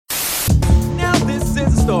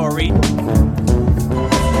story. I'm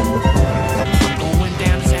going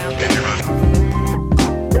downtown.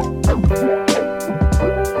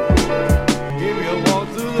 Give me a walk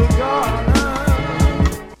through the garden.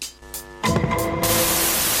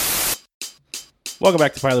 Welcome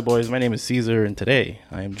back to Pilot Boys. My name is Caesar, and today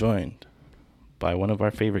I am joined by one of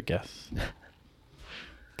our favorite guests,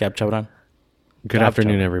 Gab Chowdan. Good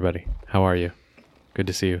afternoon, everybody. How are you? Good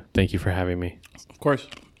to see you. Thank you for having me. Of course.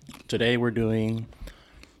 Today we're doing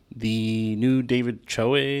the new David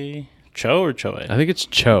Choe. Cho or Choe? I think it's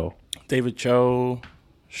Cho. David Cho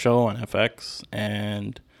show on FX,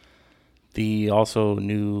 and the also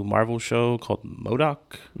new Marvel show called MODOK.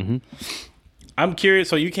 Mm-hmm. I'm curious.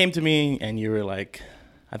 So you came to me and you were like,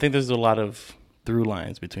 I think there's a lot of through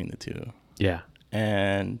lines between the two. Yeah.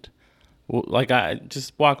 And I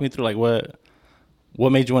just walk me through like what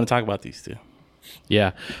made you want to talk about these two?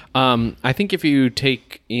 Yeah. I think if you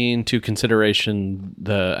take into consideration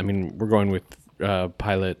we're going with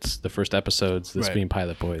pilots, the first episodes, this Right. being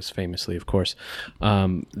Pilot Boys, famously, of course,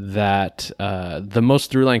 that the most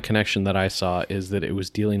through-line connection that I saw is that it was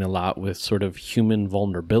dealing a lot with sort of human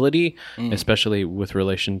vulnerability, especially with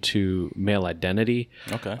relation to male identity,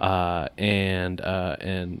 Okay. and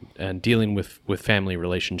dealing with family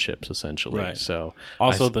relationships, essentially. Right. So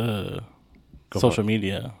Also the social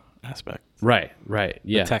media aspect. Right.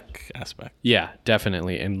 Yeah. The tech aspect. Yeah,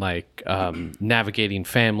 definitely. And like navigating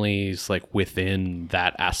families like within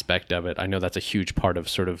that aspect of it. I know that's a huge part of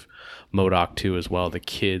sort of MODOK too as well, the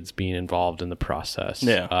kids being involved in the process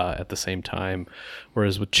at the same time.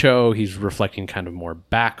 Whereas with Cho, he's reflecting kind of more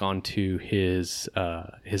back onto his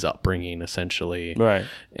upbringing essentially. Right.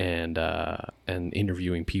 And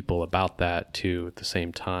interviewing people about that too at the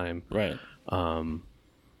same time. Right.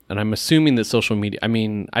 And I'm assuming that social media,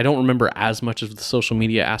 I don't remember as much of the social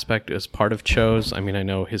media aspect as part of Cho's. I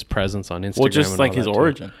know his presence on Instagram. Well, just and like all his that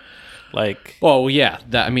origin. Too. Like, well, yeah.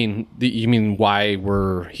 You mean why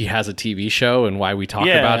he has a TV show and why we talk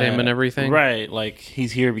about him and everything? Right. Like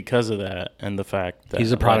he's here because of that and the fact that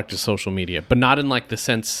he's a product of social media, but not in like the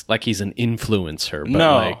sense like he's an influencer. But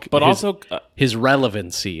no, like but also his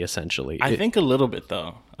relevancy essentially. I think a little bit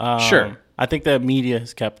though. Sure. I think that media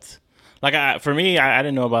has kept. Like, for me, I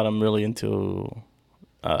didn't know about him really until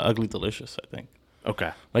Ugly Delicious, I think.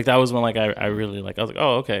 Okay. Like, that was when, like, I really, like, I was like,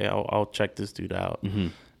 oh, okay, I'll check this dude out. Mm-hmm.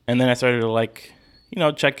 And then I started to, like,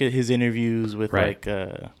 check his interviews with, Right.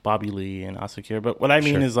 like, Bobby Lee and Asakura. But what I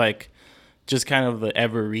mean Sure. is, like, just kind of the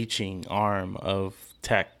ever-reaching arm of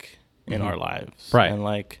tech in our lives. Right. And,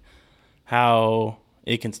 like, how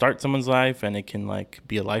it can start someone's life and it can, like,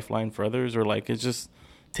 be a lifeline for others, or, like, it's just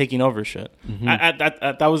taking over shit. Mm-hmm.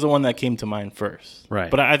 That was the one that came to mind first. Right.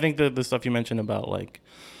 But I think the stuff you mentioned about, like,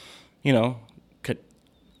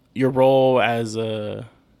 your role as a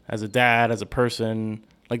dad, as a person,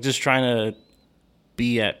 like just trying to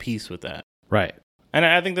be at peace with that. Right. And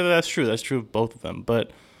I think that's true. That's true of both of them.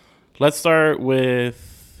 But let's start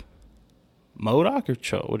with MODOK or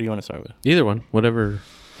Cho. What do you want to start with? Either one, whatever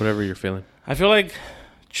you're feeling. I feel like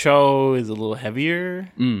Cho is a little heavier.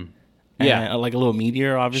 Yeah. And like a little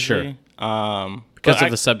meatier, obviously. Sure. Because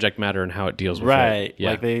of the subject matter and how it deals with it. Right.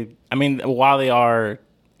 Yeah. Like while they are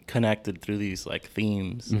connected through these like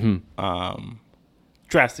themes,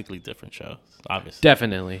 drastically different shows, obviously.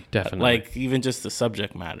 Definitely. Like even just the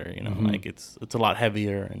subject matter, like it's a lot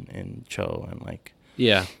heavier in Cho, and like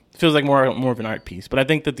Yeah. it feels like more of an art piece. But I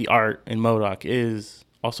think that the art in MODOK is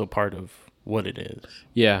also part of what it is.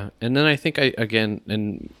 Yeah. And then I think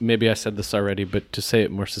and maybe I said this already, but to say it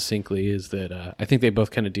more succinctly is that I think they both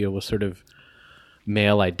kind of deal with sort of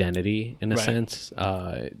male identity in a Right. sense.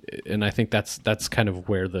 And I think that's kind of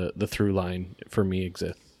where the through line for me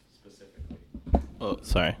exists. Oh,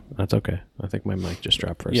 sorry. That's okay. I think my mic just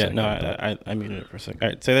dropped for a Yeah, second. no, but I muted it for a second. All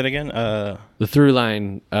right, say that again. the through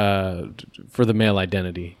line for the male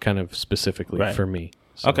identity kind of specifically Right. for me.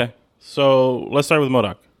 So, Okay, so let's start with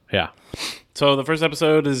MODOK. Yeah. So the first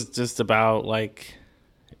episode is just about like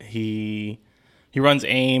he runs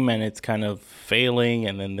AIM and it's kind of failing,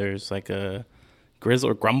 and then there's like a Grizzle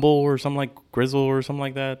or Grumble or something like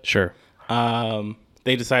that. Sure.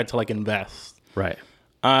 They decide to like invest. Right.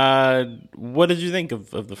 What did you think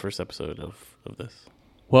of the first episode of this?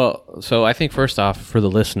 Well, so I think first off, for the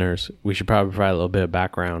listeners, we should probably provide a little bit of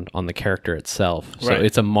background on the character itself. So Right.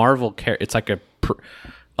 it's a Marvel character. It's like a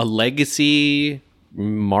legacy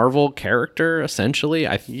Marvel character, essentially.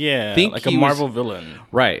 I think like a Marvel villain.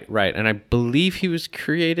 Right. And I believe he was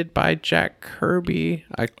created by Jack Kirby.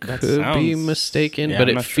 I could be mistaken, yeah, but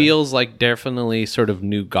I'm it not sure. feels like definitely sort of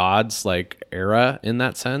New Gods like era in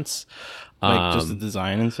that sense. Like just the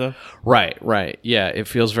design and stuff. Right. Yeah, it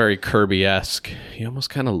feels very Kirby-esque. He almost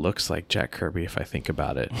kind of looks like Jack Kirby if I think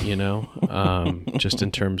about it, you know, just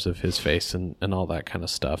in terms of his face and all that kind of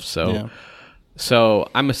stuff. So, Yeah. so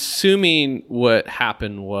I'm assuming what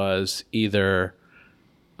happened was either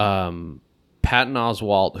Patton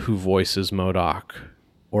Oswalt, who voices MODOK,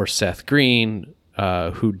 or Seth Green,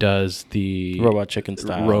 who does the Robot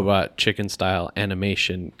Chicken style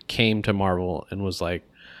animation, came to Marvel and was like,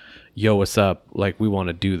 yo, what's up? Like, we want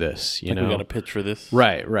to do this, you know? We got a pitch for this.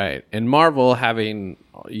 Right. And Marvel, having,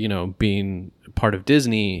 you know, being part of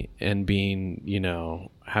Disney and being, you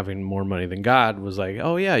know, having more money than God, was like,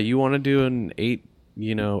 oh, yeah, you want to do an 8,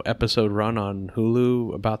 you know, episode run on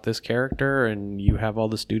Hulu about this character and you have all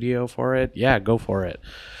the studio for it? Yeah, go for it.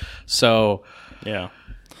 So, Yeah.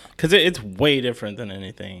 Because it's way different than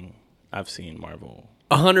anything I've seen Marvel.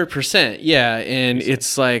 100%. Yeah. And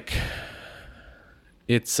it's like,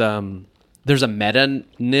 it's there's a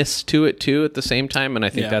meta-ness to it too at the same time, and I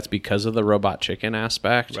think that's because of the Robot Chicken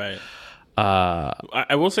aspect. Right.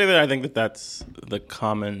 I will say that I think that that's the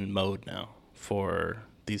common mode now for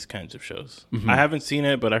these kinds of shows. I haven't seen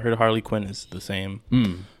it, but I heard Harley Quinn is the same.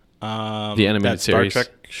 The animated that Star series. Trek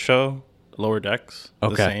show, Lower Decks,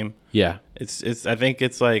 the same. Yeah. It's. I think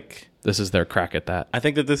it's like. This is their crack at that. I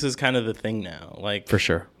think that this is kind of the thing now. Like For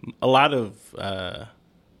sure. a lot of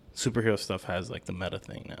superhero stuff has like the meta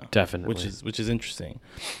thing now. Definitely. which is interesting.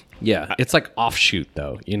 Yeah. It's like offshoot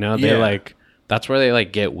though, you know? They like, that's where they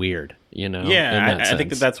like get weird, you know? Yeah, in that I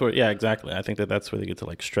think sense. that's where. Yeah, exactly. I think that that's where they get to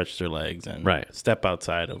like stretch their legs and step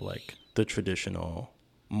outside of like the traditional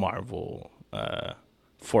Marvel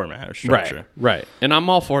format or structure. Right. And I'm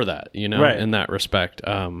all for that, you know, in that respect.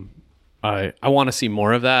 I want to see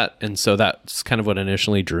more of that, and so that's kind of what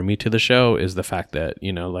initially drew me to the show, is the fact that,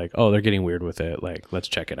 you know, like, oh, they're getting weird with it, like, let's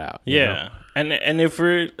check it out. You know? And if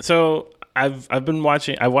we're I've been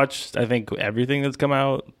watching. I watched I think everything that's come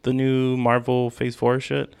out, the new Marvel Phase 4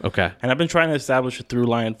 shit. Okay. And I've been trying to establish a through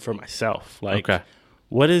line for myself. Like,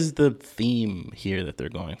 what is the theme here that they're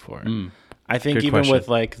going for? I think Good even question. with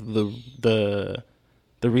like the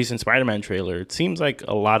recent Spider-Man trailer, it seems like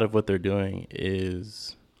a lot of what they're doing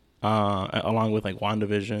is. Along with like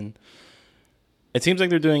WandaVision, it seems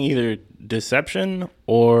like they're doing either deception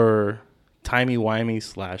or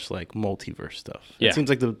timey-wimey / like multiverse stuff. Yeah. It seems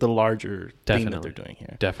like the larger theme that they're doing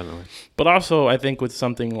here. Definitely. But also, I think with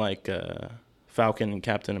something like Falcon and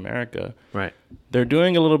Captain America, they're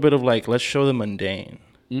doing a little bit of like, let's show the mundane.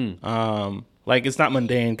 Like, it's not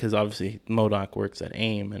mundane because obviously MODOK works at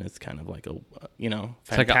AIM and it's kind of like a, you know,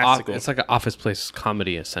 fantastical. It's like an Office Place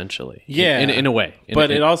comedy, essentially. Yeah. In a way.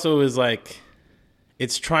 But it also is like,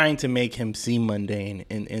 it's trying to make him seem mundane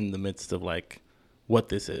in the midst of like what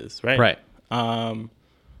this is, right? Right.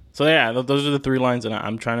 So yeah, those are the 3 lines that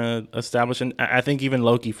I'm trying to establish. And I think even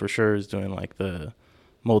Loki for sure is doing like the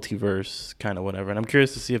multiverse kind of whatever. And I'm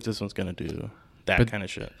curious to see if this one's going to do that kind of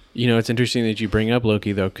shit. You know, it's interesting that you bring up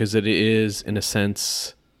Loki, though, because it is, in a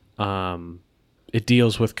sense, it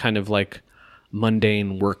deals with kind of like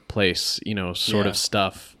mundane workplace, you know, sort of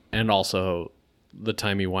stuff, and also the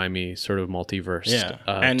timey-wimey sort of multiverse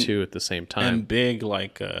too at the same time. And big,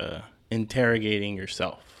 like, interrogating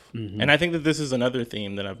yourself. And I think that this is another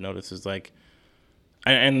theme that I've noticed is like,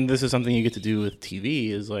 and this is something you get to do with TV,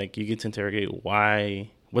 is like you get to interrogate why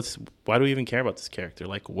do we even care about this character?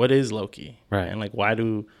 Like, what is Loki? Right. And like, why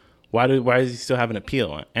does he still have an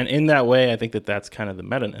appeal? And in that way, I think that that's kind of the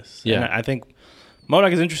meta-ness. Yeah. And I think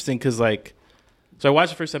MODOK is interesting because like, so I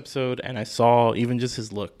watched the first episode and I saw even just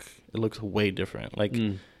his look. It looks way different. Like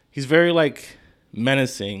he's very like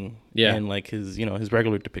menacing. Yeah. And like his, you know, his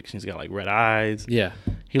regular depiction, he's got like red eyes. Yeah.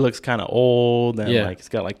 He looks kind of old and like he's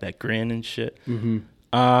got like that grin and shit.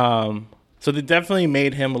 So they definitely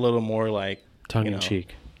made him a little more like tongue in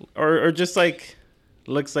cheek. Or just like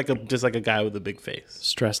looks like just like a guy with a big face,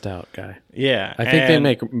 stressed out guy. Yeah, I think they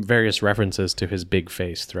make various references to his big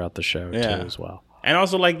face throughout the show too, as well. And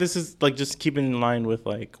also, like, this is like just keeping in line with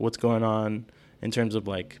like what's going on in terms of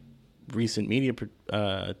like recent media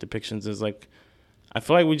depictions. Is like, I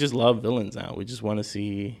feel like we just love villains now. We just want to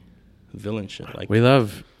see villain shit. Like we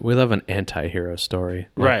love an anti-hero story.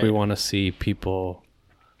 Like, right. We want to see people.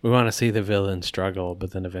 We want to see the villain struggle,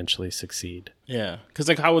 but then eventually succeed. Yeah. Because,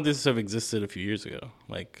 like, how would this have existed a few years ago?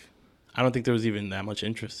 Like, I don't think there was even that much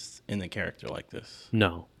interest in the character like this.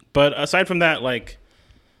 No. But aside from that, like,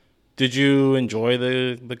 did you enjoy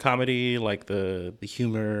the comedy, like the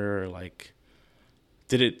humor? Like,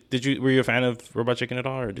 were you a fan of Robot Chicken at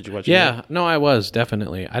all, or did you watch it? Yeah. No, I was,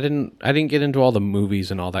 definitely. I didn't get into all the movies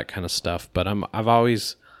and all that kind of stuff, but I've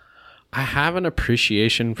always I have an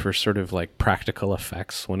appreciation for sort of like practical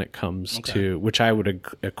effects when it comes to, which I would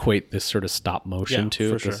equate this sort of stop motion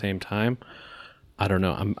to at the same time. I don't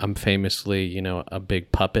know. I'm famously, you know, a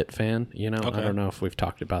big puppet fan. You know, I don't know if we've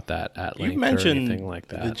talked about that at length or anything like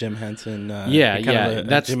that. The Jim Henson.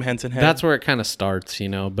 That's Jim Henson head. That's where it kind of starts, you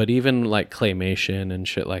know. But even like claymation and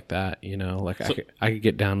shit like that, you know, like I could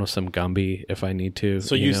get down with some Gumby if I need to.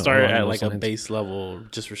 So you start at like a base level,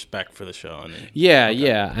 just respect for the show.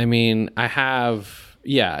 Yeah. I mean, I have.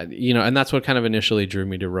 Yeah, you know, and that's what kind of initially drew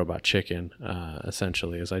me to Robot Chicken,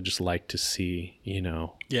 essentially, is I just like to see, you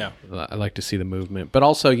know, I like to see the movement. But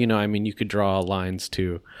also, you know, I mean, you could draw lines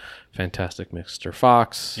to Fantastic Mr.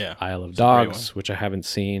 Fox, Isle of Dogs, which I haven't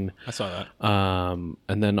seen. I saw that.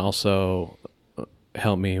 And then also,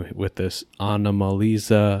 help me with this,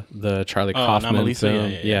 Anomalisa, the Charlie Kaufman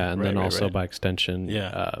film. Yeah, and then also by extension,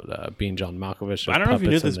 being John Malkovich. I don't know if you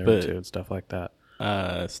knew this, but and stuff like that.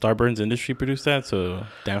 Starburns Industry produced that, so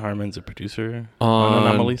Dan Harmon's a producer on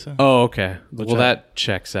Anomalisa. Oh, okay. Well, that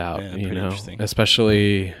checks out, you know,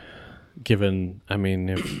 especially given, I mean,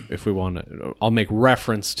 if we want to, I'll make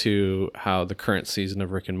reference to how the current season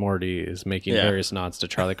of Rick and Morty is making various nods to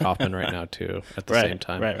Charlie Kaufman right now, too, at the same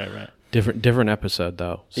time. Right. Different episode,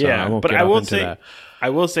 though. So yeah, I won't but get up into that.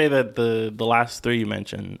 I will say that the last three you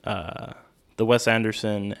mentioned, the Wes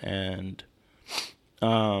Anderson and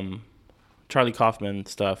Charlie Kaufman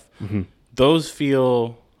stuff, those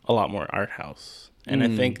feel a lot more art house. And I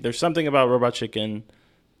think there's something about Robot Chicken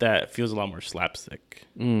that feels a lot more slapstick.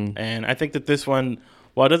 And I think that this one,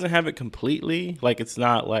 while it doesn't have it completely, like it's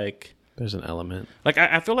not like... There's an element. Like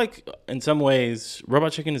I feel like in some ways,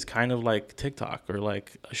 Robot Chicken is kind of like TikTok or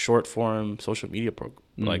like a short form social media program.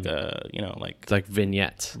 Like you know, like... It's like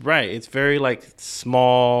vignettes. Right. It's very like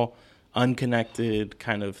small, unconnected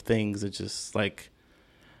kind of things that just like...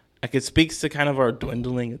 Like it speaks to kind of our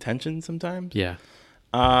dwindling attention sometimes. Yeah.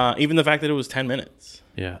 Even the fact that it was 10 minutes.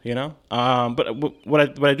 Yeah. You know? But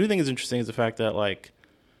what I do think is interesting is the fact that like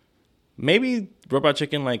maybe Robot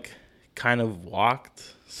Chicken like kind of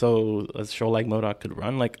walked so a show like MODOK could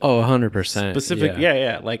run. Like 100%. Specific.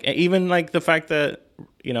 Yeah. Like even like the fact that,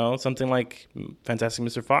 you know, something like Fantastic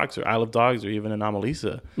Mr. Fox or Isle of Dogs or even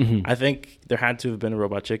Anomalisa, I think there had to have been a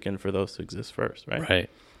Robot Chicken for those to exist first, right?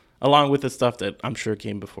 Right. Along with the stuff that I'm sure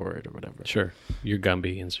came before it or whatever. Sure. Your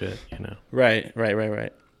Gumby and shit, you know. Right. Can't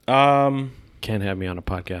have me on a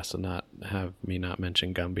podcast and not have me not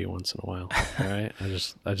mention Gumby once in a while. All right. I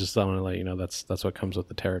just want to let you know that's what comes with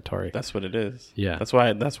the territory. That's what it is. Yeah. That's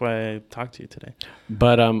why I talked to you today.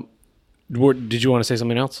 But did you want to say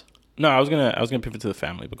something else? No, I was gonna pivot to the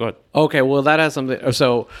family, but go ahead. Okay, well that has something.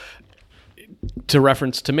 So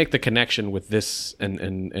to make the connection with this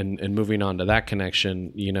and moving on to that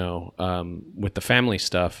connection, you know, with the family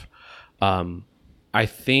stuff, I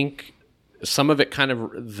think some of it kind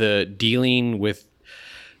of the dealing with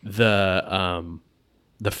the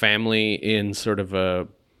family in sort of a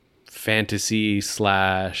fantasy /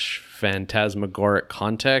 phantasmagoric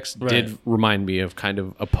context did remind me of kind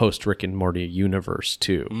of a post Rick and Morty universe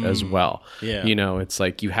too, as well. Yeah. You know, it's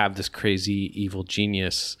like you have this crazy evil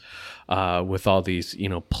genius with all these, you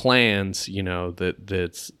know, plans, you know,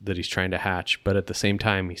 that he's trying to hatch, but at the same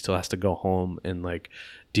time he still has to go home and like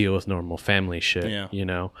deal with normal family shit, you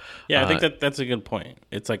know? Yeah, I think that's a good point.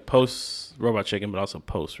 It's like post Robot Chicken, but also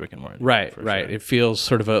post Rick and Morty. Right. Sure. It feels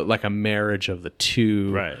sort of like a marriage of the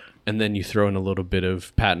two. Right. And then you throw in a little bit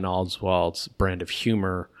of Patton Oswalt's brand of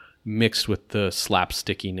humor mixed with the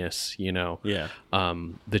slapstickiness, you know,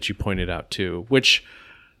 that you pointed out too, which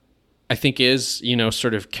I think is, you know,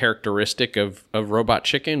 sort of characteristic of Robot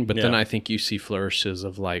Chicken, but then I think you see flourishes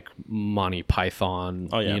of like Monty Python,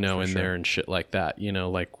 you know, in there and shit like that, you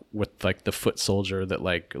know, like with like the foot soldier that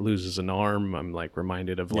like loses an arm. I'm like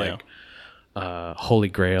reminded of like Holy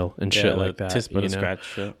Grail and shit like that. Tisk but a scratch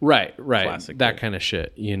shit. Right. Classic, that kind of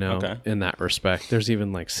shit, you know, in that respect. There's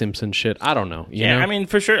even like Simpson shit. I don't know. You know? I mean,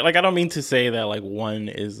 for sure. Like, I don't mean to say that like one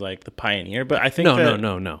is like the pioneer, but I think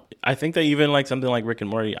No. I think that even like something like Rick and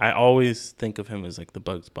Morty, I always think of him as like the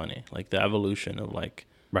Bugs Bunny, like the evolution of like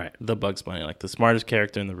the Bugs Bunny, like the smartest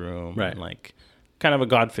character in the room, and like kind of a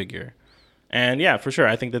god figure. And yeah, for sure,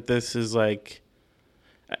 I think that this is like,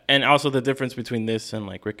 and also the difference between this and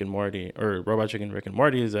like Rick and Morty or Robot Chicken and Rick and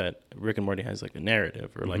Morty is that Rick and Morty has like a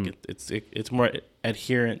narrative or like it's more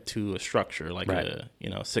adherent to a structure, like a,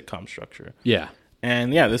 you know, sitcom structure. Yeah.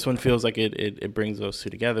 And yeah, this one feels like it brings those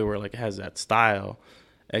two together where like it has that style.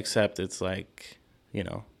 Except it's like, you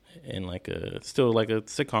know, in like still like a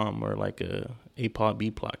sitcom or like a plot, B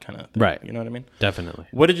plot kind of thing. Right. You know what I mean? Definitely.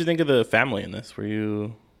 What did you think of the family in this?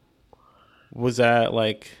 Was that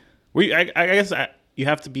like, you you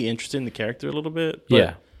have to be interested in the character a little bit. But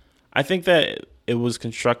Yeah. I think that it was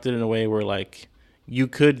constructed in a way where like you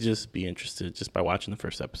could just be interested just by watching the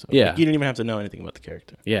first episode. Yeah. Like, you didn't even have to know anything about the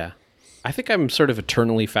character. Yeah. I think I'm sort of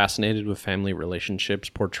eternally fascinated with family relationships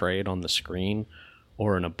portrayed on the screen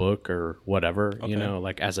or in a book or whatever, you know,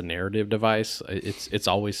 like as a narrative device. It's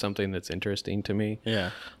always something that's interesting to me. Yeah.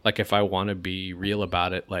 Like if I want to be real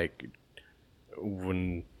about it, like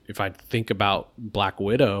if I think about Black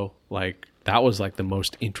Widow, like that was like the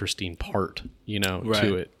most interesting part, you know,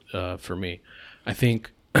 to it for me. I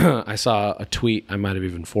think I saw a tweet, I might have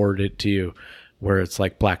even forwarded it to you, where it's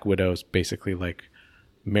like Black Widow's basically like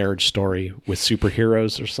marriage story with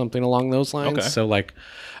superheroes or something along those lines. Okay. So like,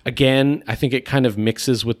 again, I think it kind of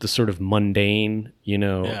mixes with the sort of mundane, you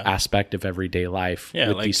know, aspect of everyday life with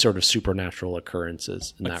like, these sort of supernatural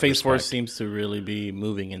occurrences. In like that Phase 4 respect. seems to really be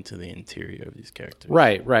moving into the interior of these characters.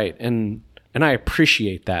 Right. And I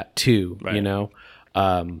appreciate that too, you know,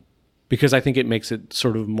 because I think it makes it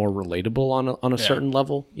sort of more relatable on a certain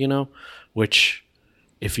level, you know, which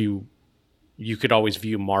if you could always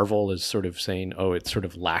view Marvel as sort of saying, oh, it sort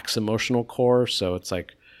of lacks emotional core. So it's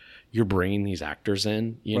like you're bringing these actors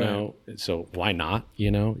in, you know, so why not,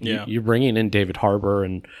 you know, you're bringing in David Harbour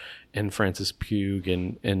and Francis Pugh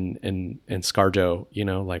and ScarJo, you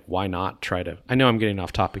know, like why not try to, I know I'm getting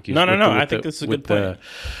off topic. No. I think this is a good point.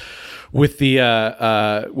 With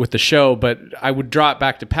the show, but I would draw it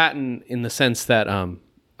back to Patton in the sense that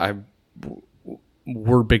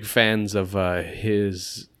we're big fans of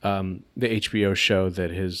his the HBO show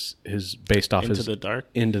that his based off Into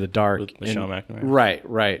the Dark with Michelle McNamara.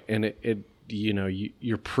 Right, and it you know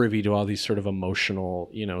you're privy to all these sort of emotional,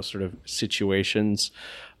 you know, sort of situations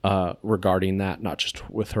regarding that, not just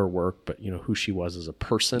with her work, but you know who she was as a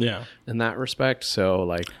person in that respect. So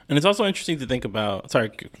like, and it's also interesting to think about. Sorry,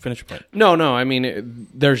 finish your point. No. I mean,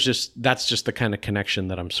 that's just the kind of connection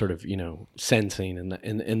that I'm sort of, you know, sensing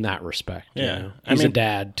in that respect. Yeah, you know? He's a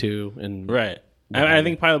dad too, and right. I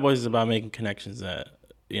think Pilot Boys is about making connections that,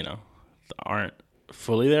 you know, aren't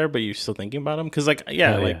fully there, but you're still thinking about them. Because like,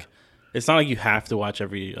 it's not like you have to watch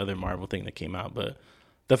every other Marvel thing that came out, but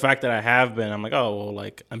the fact that I have been, I'm like, oh, well,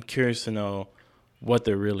 like, I'm curious to know what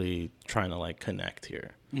they're really trying to, like, connect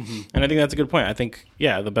here. Mm-hmm. And I think that's a good point. I think,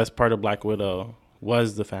 the best part of Black Widow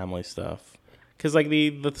was the family stuff. Because, like,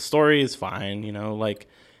 the story is fine, you know? Like,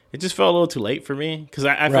 it just felt a little too late for me. Because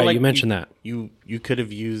I feel like you mentioned that. You could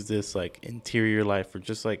have used this, like, interior life or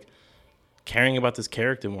just, like, caring about this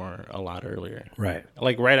character more a lot earlier. Right.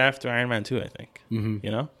 Like, right after Iron Man 2, I think. Mm-hmm.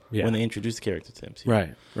 You know? Yeah. When they introduced the character to him.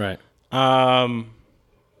 Right.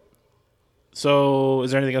 So,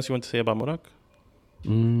 is there anything else you want to say about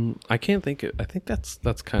MODOK? I can't think. I think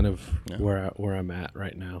that's kind of where I'm at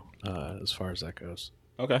right now, as far as that goes.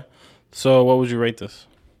 Okay. So, what would you rate this?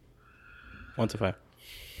 1 to 5.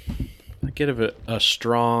 I give it a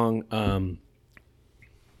strong,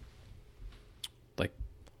 like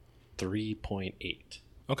 3.8.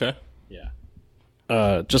 Okay.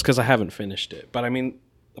 Yeah. Just because I haven't finished it, but I mean,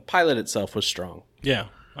 the pilot itself was strong. Yeah,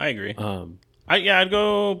 I agree. I'd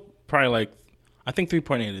go probably like, I think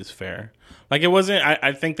 3.8 is fair. Like, it wasn't,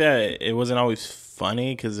 I think that it wasn't always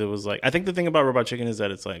funny because it was like, I think the thing about Robot Chicken is that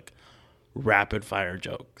it's like rapid fire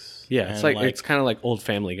jokes. Yeah, it's like it's kind of like old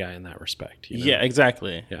Family Guy in that respect. You know? Yeah,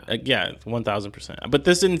 exactly. Yeah. 1000%. But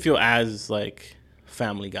this didn't feel as like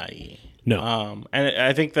Family Guy-y. No. And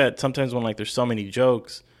I think that sometimes when like there's so many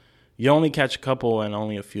jokes, you only catch a couple and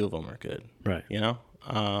only a few of them are good. Right. You know?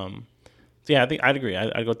 So yeah, I think I'd agree.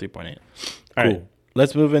 I'd go 3.8. All right.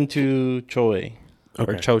 Let's move into Choi.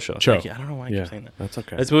 Okay. Or Cho Show. Cho. I don't know why I keep saying that. That's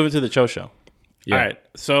okay. Let's move into the Cho Show. Yeah. All right.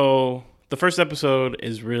 So the first episode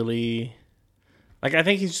is really, like, I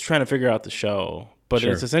think he's just trying to figure out the show, but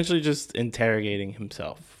it's essentially just interrogating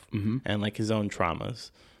himself and like his own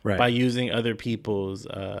traumas by using other people's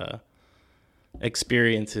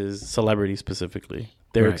experiences, celebrities specifically,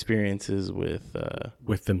 their experiences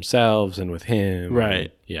with themselves and with him.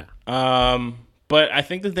 Right. And, But I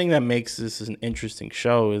think the thing that makes this an interesting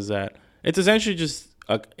show is that it's essentially just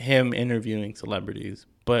him interviewing celebrities,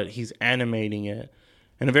 but he's animating it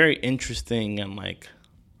in a very interesting and like,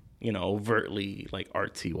 you know, overtly like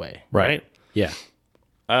artsy way. Right? Yeah.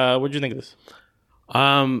 What'd you think of this?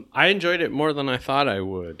 I enjoyed it more than I thought I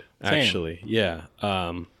would, actually. Same. Yeah.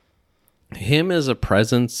 Him as a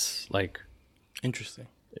presence, like, Interesting.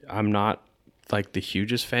 I'm not like the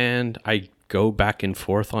hugest fan. I go back and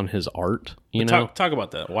forth on his art, you know? Talk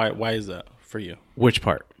about that. Why is that for you? Which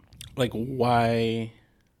part? Like, why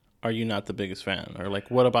are you not the biggest fan? Or like,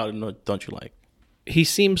 what about it don't you like? He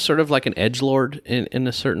seems sort of like an edgelord in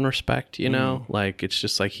a certain respect, you know? Like, it's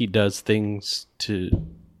just like he does things to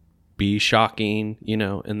be shocking, you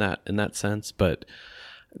know, in that sense, but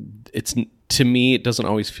it's, to me, it doesn't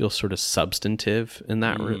always feel sort of substantive in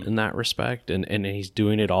that in that respect, and he's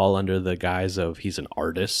doing it all under the guise of he's an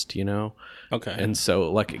artist, you know. Okay. And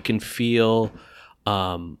so like it can feel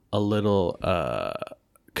a little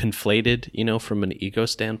conflated, you know, from an ego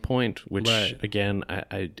standpoint, which again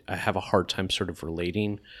I have a hard time sort of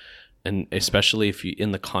relating, and especially if you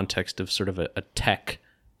in the context of sort of a tech,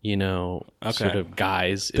 you know, sort of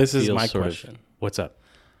guys. This is my question. What's up?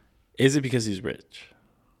 Is it because he's rich?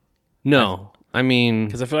 No, I mean,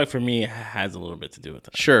 because I feel like for me it has a little bit to do with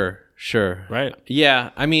that. Sure. Right. Yeah.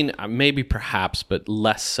 I mean, maybe perhaps, but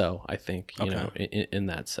less so, I think, you know, in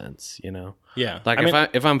that sense, you know? Yeah. Like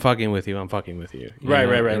if I'm fucking with you, I'm fucking with you. Right.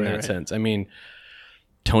 In that sense. I mean,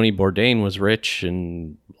 Tony Bourdain was rich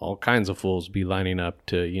and all kinds of fools be lining up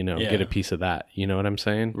to, you know, get a piece of that. You know what I'm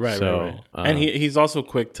saying? Right. And he's also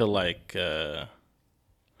quick to like, I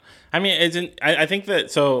mean, I think that,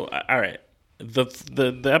 so, all right.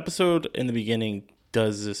 The episode in the beginning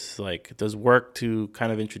does work to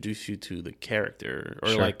kind of introduce you to the character or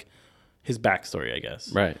like his backstory, I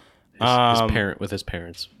guess. Right. His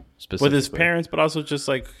parents specifically. With his parents, but also just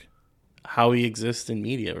like how he exists in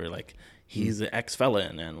media, or like he's an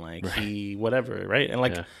ex-felon and like he whatever, right? And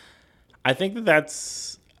like I think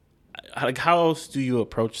that's like, how else do you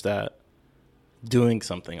approach that doing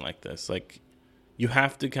something like this? Like you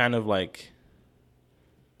have to kind of like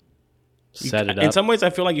set it up. In some ways, I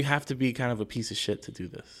feel like you have to be kind of a piece of shit to do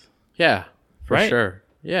this. Yeah, for right? sure.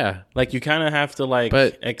 Yeah. Like you kind of have to like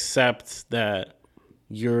accept that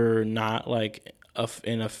you're not like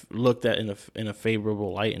looked at in a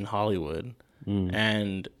favorable light in Hollywood,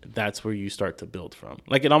 and that's where you start to build from.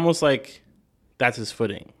 Like it almost like that's his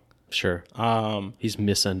footing. Sure. He's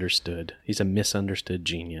misunderstood. He's a misunderstood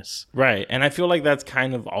genius. Right. And I feel like that's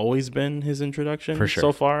kind of always been his introduction for sure.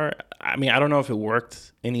 So far. I mean, I don't know if it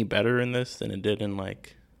worked any better in this than it did in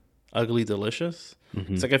like Ugly Delicious.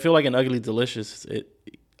 Mm-hmm. It's like I feel like in Ugly Delicious,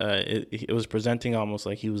 it was presenting almost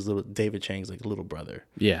like he was David Chang's like little brother.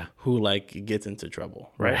 Yeah. Who like gets into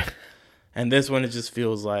trouble. Right. And this one, it just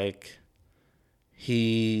feels like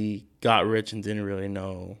he got rich and didn't really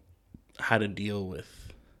know how to deal with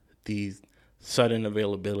the sudden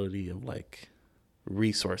availability of like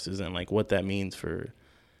resources and like what that means for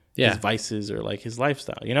his vices or like his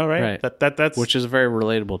lifestyle, you know, right? That's which is a very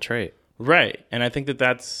relatable trait, right? And I think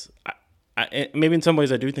that's maybe in some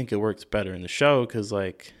ways I do think it works better in the show because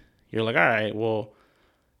like you're like, all right, well,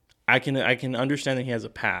 I can understand that he has a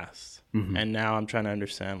past, and now I'm trying to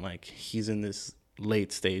understand like he's in this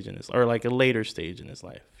late stage in his or like a later stage in his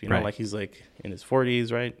life, you know, like he's like in his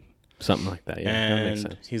 40s, right? Something like that, yeah. And that makes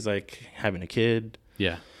sense. He's like having a kid.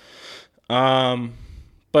 Yeah. But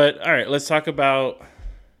all right, let's talk about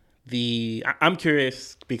I'm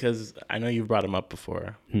curious because I know you've brought him up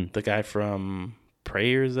before. The guy from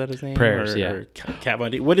Prayers, is that his name? Prayers, or Kat Von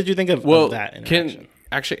D. What did you think of that interaction?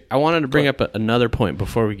 Actually, I wanted to bring up another point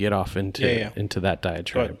before we get off into that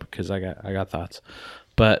diatribe because I got thoughts.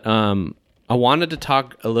 But I wanted to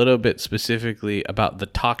talk a little bit specifically about the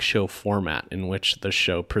talk show format in which the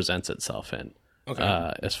show presents itself in,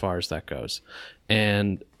 as far as that goes.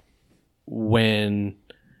 And when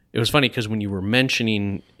it was funny because when you were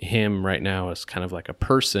mentioning him right now as kind of like a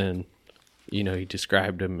person, you know, you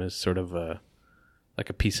described him as sort of like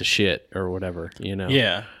a piece of shit or whatever, you know?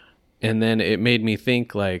 Yeah. And then it made me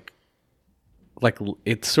think like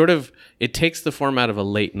it's sort of, it takes the format of a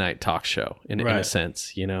late night talk show in a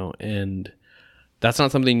sense, you know, and that's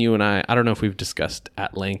not something you and I don't know if we've discussed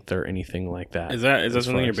at length or anything like that. Is that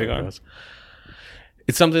something you're big on?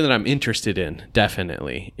 It's something that I'm interested in,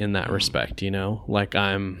 definitely, in that respect, you know? Like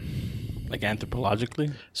I'm... Like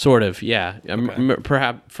anthropologically? Sort of, yeah.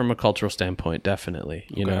 Perhaps from a cultural standpoint, definitely,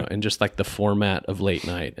 you know? And just like the format of late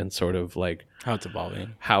night and sort of like... How it's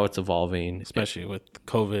evolving. Especially with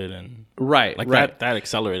COVID and... Right, like right. That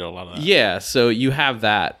accelerated a lot of that. Yeah, so you have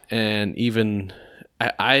that, and even...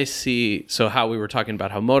 I see, so how we were talking about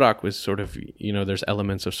how MODOK was sort of, you know, there's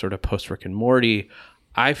elements of sort of post Rick and Morty.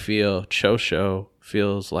 I feel Show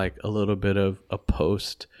feels like a little bit of a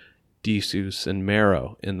post Desus and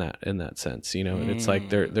Marrow in that sense, you know, and it's like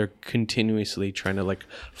they're continuously trying to like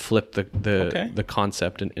flip the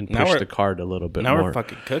concept and push the card a little bit more. Now we're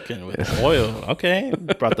fucking cooking with oil. Okay,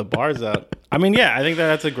 brought the bars up. I mean, yeah, I think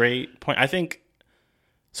that's a great point. I think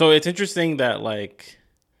so. It's interesting that like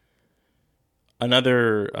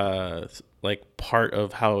another like part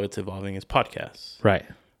of how it's evolving is podcasts, right?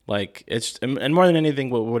 Like it's, and more than anything,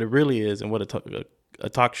 what it really is, and what a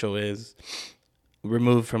talk show is,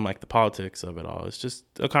 removed from like the politics of it all, it's just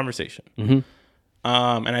a conversation. And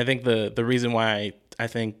I think the reason why I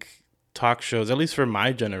think talk shows, at least for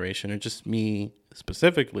my generation, or just me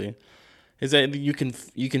specifically, is that you can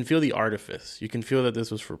feel the artifice. You can feel that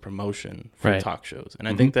this was for promotion for Right. talk shows, and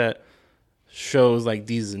I think that shows like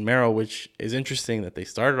Deez and Mero, which is interesting that they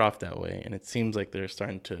started off that way, and it seems like they're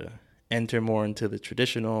starting to enter more into the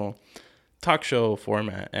traditional talk show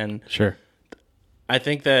format. And Sure. I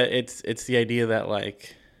think that it's the idea that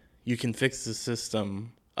like you can fix the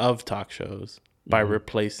system of talk shows by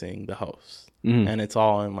replacing the host, and it's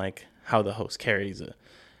all in like how the host carries it.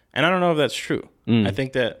 And I don't know if that's true. I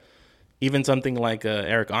think that even something like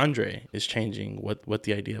Eric Andre is changing what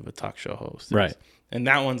the idea of a talk show host is. Right. And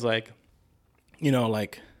that one's like, you know,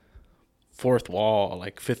 like fourth wall,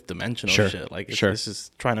 like fifth dimensional Sure. shit. Like Sure. it's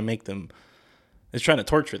just trying to make them, it's trying to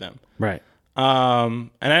torture them. Right. And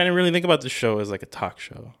I didn't really think about the show as like a talk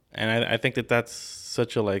show. And I think that that's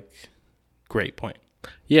such a like great point.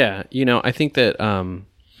 Yeah, you know, I think that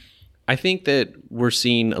we're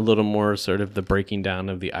seeing a little more sort of the breaking down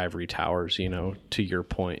of the ivory towers, you know, to your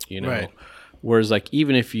point, you know. Right. Whereas like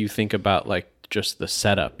even if you think about like just the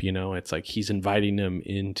setup, you know, it's like he's inviting them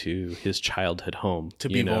into his childhood home To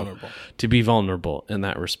be vulnerable. To be vulnerable in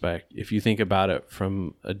that respect. If you think about it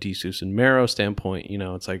from a Desus and Mero standpoint, you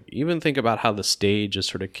know, it's like even think about how the stage is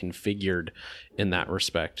sort of configured in that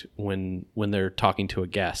respect when they're talking to a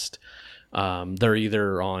guest. They're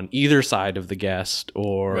either on either side of the guest,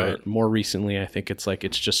 or Right. more recently, I think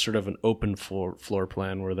it's just sort of an open floor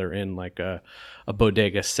plan where they're in like a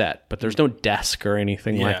bodega set, but there's no desk or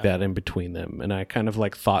anything Yeah. like that in between them. And I kind of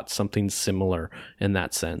like thought something similar in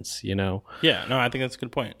that sense, you know. Yeah, no, I think that's a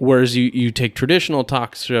good point. Whereas you take traditional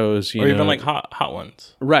talk shows, you Or know, even like hot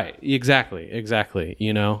ones. right, exactly,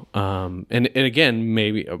 you know, and again,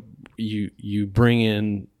 maybe you bring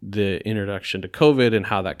in the introduction to COVID and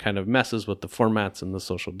how that kind of messes with the formats and the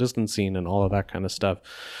social distancing and all of that kind of stuff.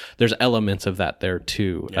 There's elements of that there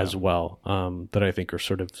too, as well, that I think are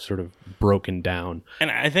sort of broken down. And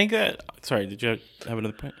I think that, sorry, did you have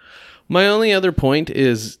another point? My only other point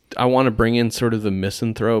is I want to bring in sort of the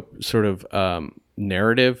misanthrope sort of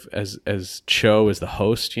narrative as Cho as the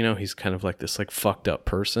host. You know, he's kind of like this like fucked up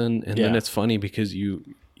person, and then Yeah. it's funny because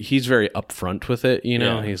he's very upfront with it. You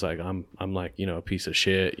know, Yeah. he's like I'm like, you know, a piece of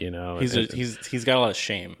shit. You know, He's got a lot of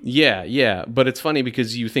shame. yeah, but it's funny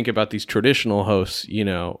because you think about these traditional hosts, you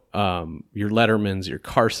know, your Lettermans, your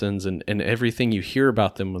Carsons, and everything you hear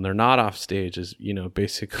about them when they're not off stage is, you know,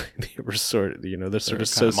 basically they were sort of, you know, they're sort of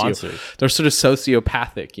kind of monsters. they're sort of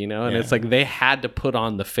sociopathic, you know, and Yeah. it's like they had to put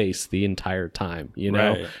on the face the entire time, you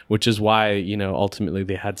know, Right. which is why, you know, ultimately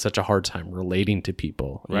they had such a hard time relating to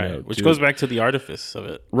people, you Right. know, Which to- goes back to the artifice of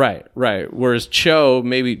it. Right. Whereas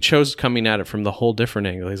Cho's coming at it from the whole different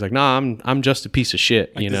angle. He's like, "Nah, I'm just a piece of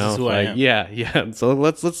shit," you this know. is who I Like, am. yeah. So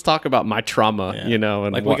let's talk about my trauma, Yeah. you know,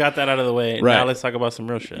 and Like what- we got that out of the way. Right. Now let's talk about some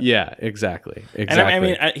real shit. yeah, exactly. And I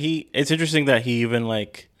mean, it's interesting that he even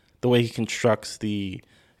like the way he constructs the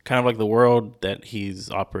kind of like the world that he's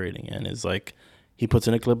operating in is like he puts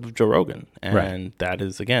in a clip of Joe Rogan, and Right. that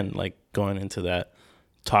is again like going into that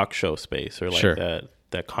talk show space or like Sure.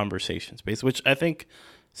 that conversation space. Which I think,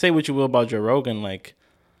 say what you will about Joe Rogan, like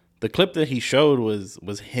the clip that he showed was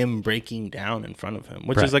him breaking down in front of him,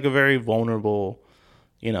 which Right. is like a very vulnerable,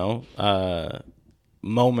 you know,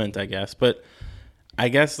 moment, I guess. But I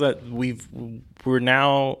guess that we're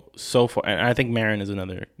now so far, and I think Marin is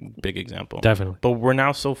another big example. Definitely. But we're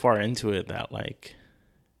now so far into it that like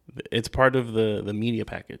it's part of the media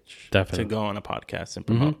package Definitely. to go on a podcast and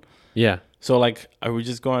promote. yeah. So like, are we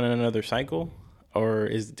just going in another cycle, or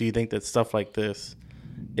do you think that stuff like this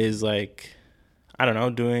is like, I don't know,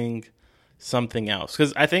 doing something else?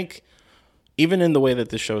 Because I think even in the way that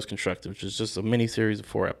this show is constructed, which is just a mini series of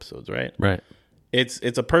 4 episodes, right? Right. It's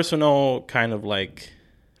a personal kind of like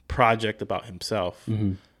project about himself,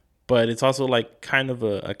 but it's also like kind of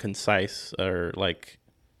a concise or like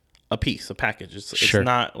a piece, a package. It's Sure.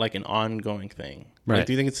 not like an ongoing thing. Right. Like,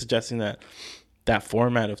 do you think it's suggesting that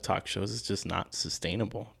format of talk shows is just not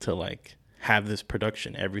sustainable to like have this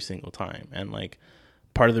production every single time? And like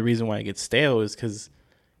part of the reason why it gets stale is because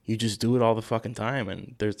you just do it all the fucking time,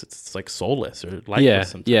 and it's like soulless or lifeless Yeah,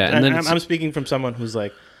 sometimes. yeah, and And then I'm speaking from someone who's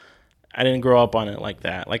like, I didn't grow up on it like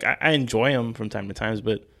that. Like I enjoy them from time to time,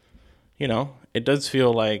 but you know, it does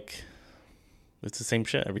feel like it's the same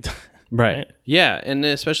shit every time. Right. Yeah, and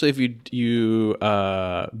especially if you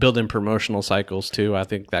build in promotional cycles too, I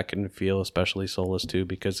think that can feel especially soulless too,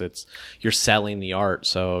 because you're selling the art,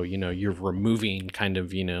 so you know you're removing kind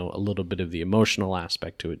of, you know, a little bit of the emotional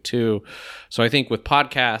aspect to it too. So I think with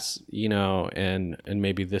podcasts, you know, and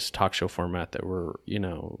maybe this talk show format that we're, you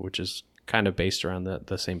know, which is kind of based around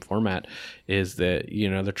the same format, is that, you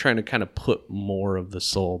know, they're trying to kind of put more of the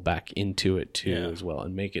soul back into it too, as well,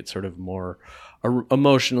 and make it sort of more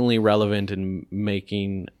emotionally relevant, and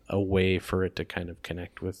making a way for it to kind of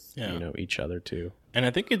connect with you know, each other too. And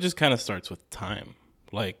I think it just kind of starts with time.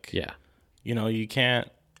 Like, you know, you can't,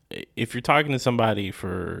 if you're talking to somebody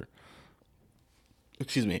for,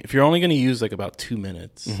 if you're only going to use like about 2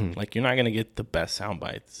 minutes, like you're not going to get the best sound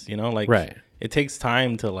bites, you know, like it takes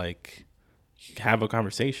time to like have a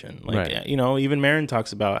conversation. Like, you know, even Marin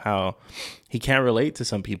talks about how he can't relate to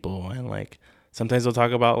some people, and like sometimes they'll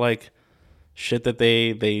talk about like shit that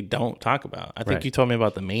they don't talk about. I think you told me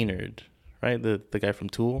about the Maynard, right? The guy from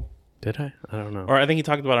Tool. Did I? I don't know. Or I think he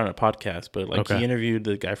talked about it on a podcast, but like he interviewed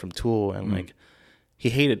the guy from Tool, and like he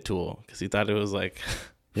hated Tool because he thought it was like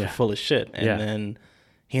full of shit. And then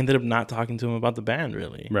he ended up not talking to him about the band,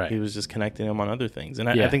 really. He was just connecting him on other things. And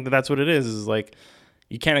I think that's what it is like,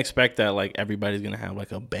 you can't expect that like everybody's going to have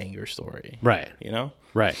like a banger story. You know?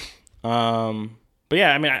 But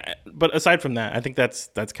yeah, I mean, but aside from that, I think that's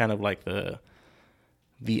kind of like the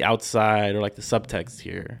outside, or like the subtext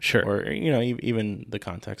here. Or, you know, even the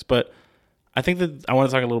context. But I think that I want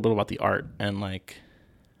to talk a little bit about the art and like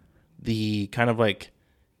the kind of like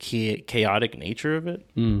chaotic nature of it,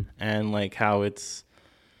 and like how it's,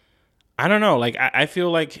 I don't know, like I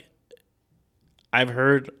feel like I've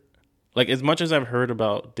heard, like as much as I've heard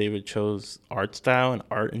about David Cho's art style and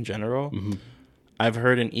art in general, I've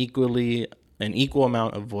heard an equal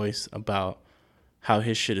amount of voice about how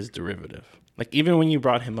his shit is derivative. Like even when you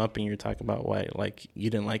brought him up and you're talking about why like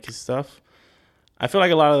you didn't like his stuff, I feel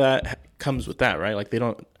like a lot of that comes with that, right? Like they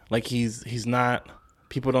don't, like he's not,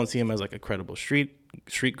 people don't see him as like a credible street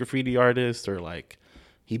graffiti artist, or like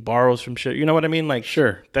he borrows from shit. You know what I mean? Like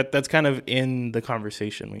that's kind of in the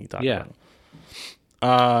conversation when you talk about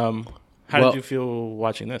him. How did you feel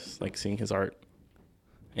watching this? Like seeing his art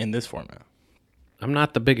in this format? I'm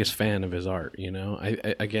not the biggest fan of his art, you know.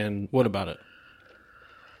 I again, what about it?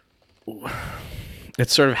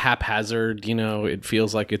 It's sort of haphazard, you know. It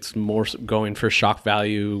feels like it's more going for shock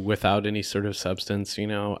value without any sort of substance, you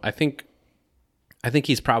know. I think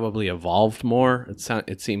he's probably evolved more.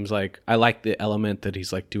 It seems like I like the element that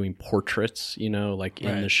he's like doing portraits, you know, like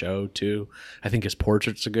in the show too. I think his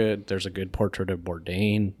portraits are good. There's a good portrait of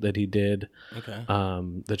Bourdain that he did.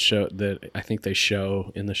 That I think they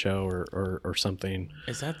show in the show or something.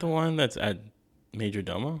 Is that the one that's at Major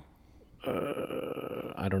Domo?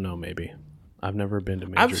 I don't know. Maybe I've never been to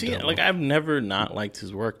Major I've seen Domo. it. Like I've never not liked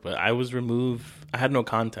his work, but I was removed. I had no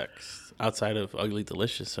context outside of Ugly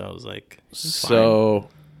Delicious, so I was like, so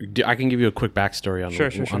I can give you a quick backstory on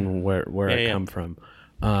on where I come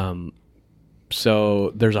from.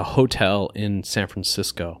 So there's a hotel in San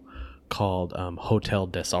Francisco called Hotel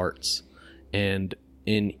des Arts, and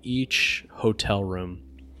in each hotel room,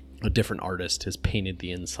 a different artist has painted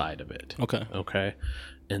the inside of it. Okay.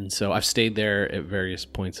 And so I've stayed there at various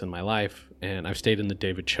points in my life, and I've stayed in the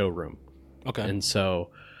David Cho room. And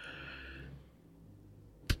so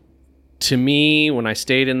to me, when I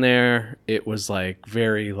stayed in there, it was like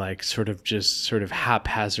very like sort of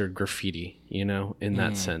haphazard graffiti, you know, in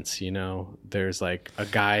that sense, you know. There's like a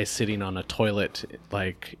guy sitting on a toilet,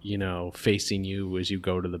 like, you know, facing you as you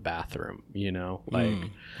go to the bathroom, you know, like,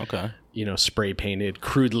 you know, spray painted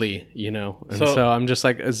crudely, you know. And so I'm just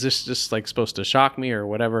like, is this just like supposed to shock me or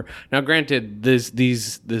whatever? Now, granted,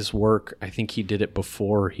 this work, I think he did it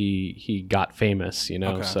before he got famous, you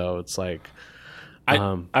know, so it's like,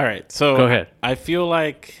 all right, so go ahead. I feel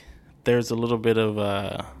like there's a little bit of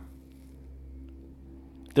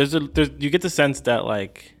you get the sense that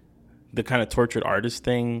like the kind of tortured artist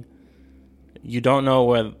thing, you don't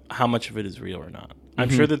know how much of it is real or not. I'm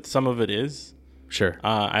sure that some of it is.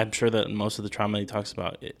 I'm sure that most of the trauma he talks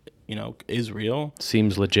about, you know, is real.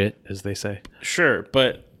 Seems legit, as they say. Sure,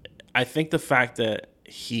 but I think the fact that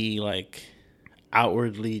he like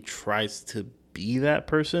outwardly tries to be that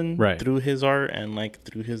person through his art and like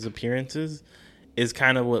through his appearances is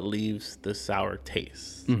kind of what leaves the sour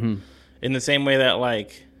taste. In the same way that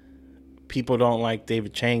like people don't like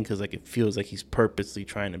David Chang because like it feels like he's purposely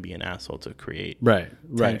trying to be an asshole to create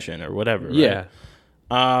tension or whatever.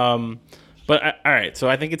 But all right, so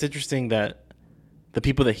I think it's interesting that the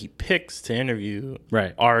people that he picks to interview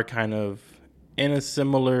are kind of in a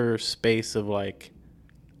similar space of like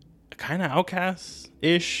kind of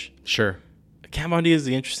outcast-ish. Kat Von D is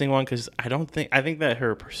the interesting one because I think that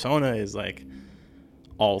her persona is like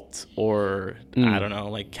alt or I don't know,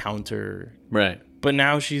 like counter. But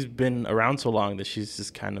now she's been around so long that she's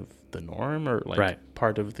just kind of the norm or like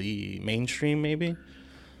part of the mainstream maybe.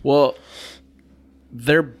 Well,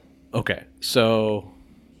 they're okay. So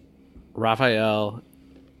Raphael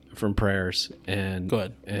from Prayers and Go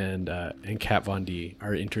ahead. and Kat Von D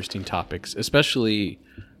are interesting topics, especially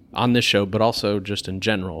on this show, but also just in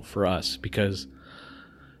general for us, because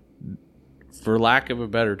for lack of a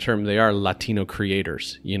better term, they are Latino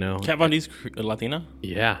creators, you know. Kat Von D's Latina?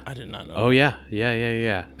 Yeah. I did not know. Oh yeah.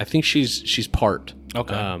 I think she's part.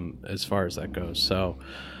 Okay. As far as that goes. So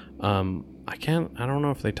I don't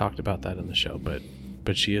know if they talked about that in the show,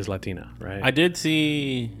 but she is Latina, right? I did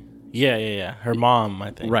see. Yeah. Her mom,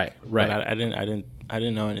 I think. Right. But I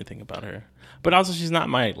didn't know anything about her. But also, she's not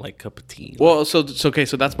my like cup of tea. Well, so okay,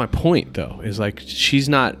 so that's my point though. Is like she's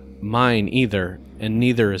not mine either, and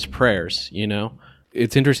neither is Prayers. You know,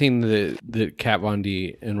 it's interesting that Kat Von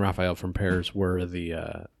D and Raphael from Prayers were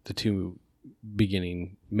the two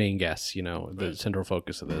beginning main guests. You know, the central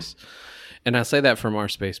focus of this. And I say that from our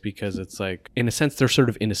space because it's like, in a sense, they're sort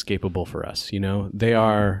of inescapable for us. You know, they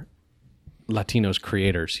are Latinos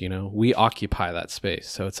creators. You know, we occupy that space.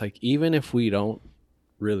 So it's like, even if we don't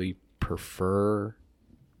really prefer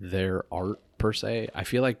their art per se, I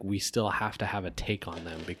feel like we still have to have a take on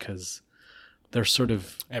them because they're sort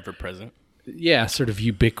of ever present. Yeah, sort of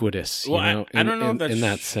ubiquitous. Well, you know, I don't know if that's in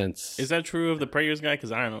that sense. Is that true of the Prayers guy?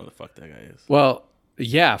 Because I don't know what the fuck that guy is. Well,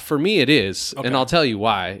 yeah, for me it is, Okay. and I'll tell you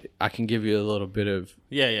why. I can give you a little bit of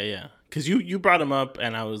Yeah. Because you brought him up,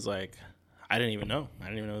 and I was like, I didn't even know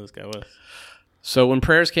who this guy was. So when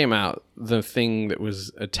Prayers came out, the thing that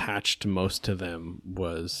was attached most to them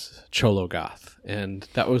was Cholo Goth. And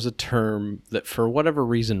that was a term that for whatever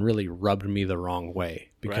reason really rubbed me the wrong way.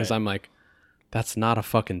 Because Right. I'm like, that's not a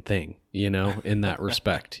fucking thing, you know, in that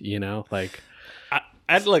respect, you know? Like,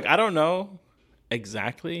 I don't know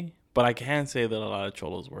exactly, but I can say that a lot of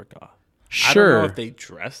cholos were goth. I don't sure. know if they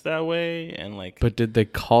dress that way and like. But did they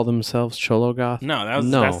call themselves Cholo Goth? No,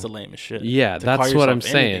 that's the lamest shit. Yeah, To call that's what I'm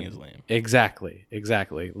yourself anything saying. is lame.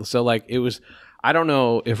 Exactly. So like it was, I don't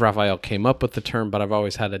know if Raphael came up with the term, but I've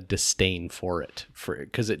always had a disdain for it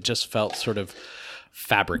because it just felt sort of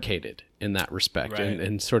fabricated in that respect, Right.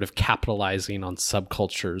 and sort of capitalizing on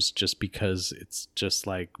subcultures just because it's just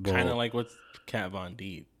like, well, Kind of like what Kat Von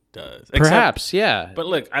D does. perhaps, yeah, But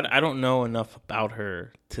look, I don't know enough about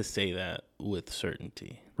her to say that with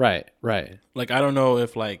certainty. right. Like, I don't know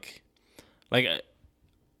if like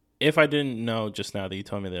if I didn't know just now that you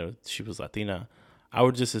told me that she was Latina, I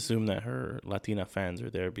would just assume that her Latina fans are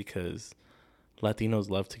there because Latinos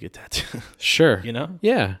love to get tattooed. Sure. You know?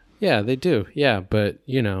 Yeah, they do. Yeah, but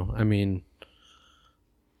you know, I mean,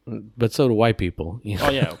 but so do white people. You know? Oh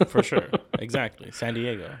yeah, for sure. Exactly. San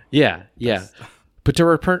Diego. Yeah. But to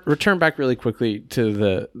return back really quickly to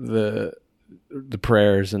the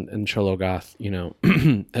Prayers and Cholo Goth, you know,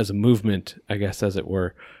 as a movement, I guess, as it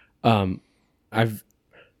were,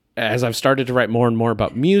 as I've started to write more and more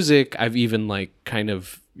about music, I've even like kind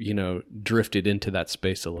of, you know, drifted into that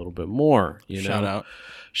space a little bit more, you know.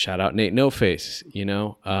 Shout out Nate No Face, you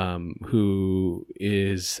know, who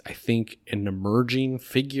is, I think, an emerging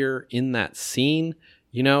figure in that scene,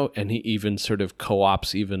 you know, and he even sort of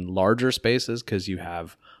co-ops even larger spaces because you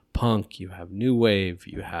have punk, you have new wave,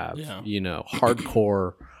 you have, you know,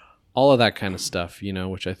 hardcore, all of that kind of stuff, you know,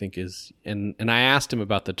 which I think is, and I asked him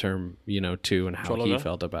about the term, you know, too, and how he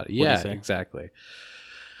felt about it. Yeah, exactly.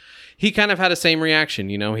 He kind of had the same reaction,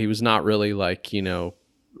 you know, he was not really like, you know,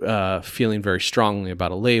 feeling very strongly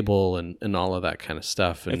about a label and all of that kind of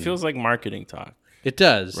stuff. And It feels like marketing talk. it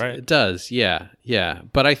does, right? It does, yeah.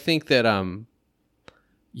 But I think that,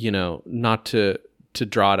 you know, not to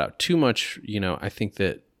draw it out too much, you know, I think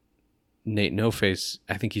that Nate No Face,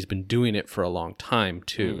 I think he's been doing it for a long time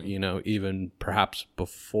too, you know, even perhaps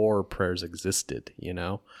before Prayers existed, you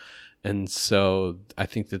know. And so I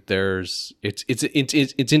think that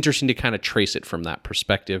it's interesting to kind of trace it from that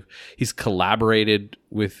perspective. He's collaborated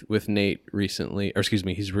with Nate recently, or excuse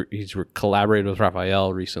me, he's collaborated with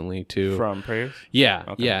Raphael recently too. From Prayers? Yeah,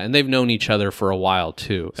 Okay. yeah, and they've known each other for a while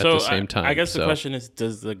too at the same time. I guess the question is,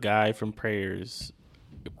 does the guy from Prayers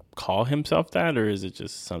call himself that, or is it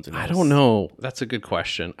just something else? I don't know. That's a good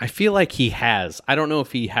question. I feel like he has. I don't know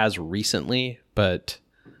if he has recently, but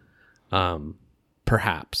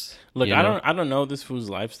perhaps. Look, you know? I don't know this fool's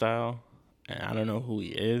lifestyle, and I don't know who he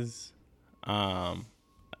is. I'm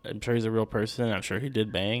sure he's a real person. I'm sure he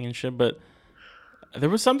did bang and shit, but there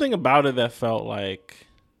was something about it that felt like,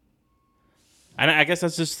 and I guess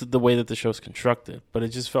that's just the way that the show's constructed, but it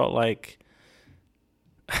just felt like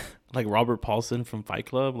Robert Paulson from Fight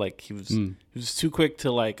Club. Like he was too quick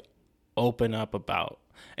to like open up about,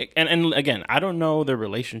 and again, I don't know their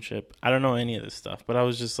relationship. I don't know any of this stuff, but I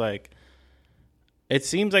was just like, it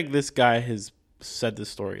seems like this guy has said this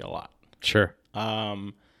story a lot. Sure.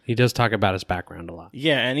 He does talk about his background a lot.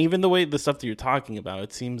 Yeah, and even the stuff that you're talking about,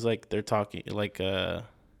 it seems like they're talking like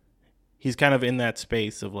he's kind of in that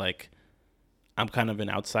space of like, I'm kind of an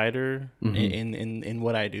outsider in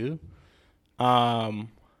what I do. So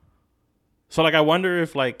like I wonder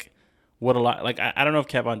if like what a lot like I don't know if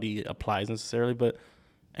Kat Von D applies necessarily, but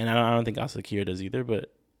and I don't think Asa Akira does either,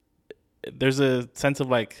 but there's a sense of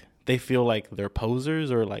like they feel like they're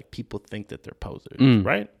posers or like people think that they're posers,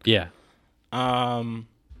 right? Yeah. And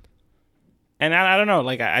I don't know,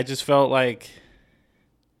 like I just felt like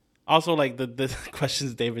also like the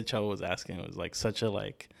questions David Cho was asking was like such a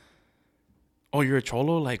like, oh, you're a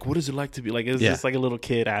cholo? Like what is it like to be like it's just like a little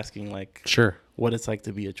kid asking like Sure. what it's like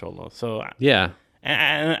to be a cholo. So Yeah.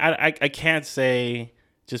 and I can't say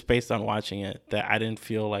just based on watching it that I didn't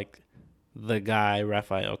feel like the guy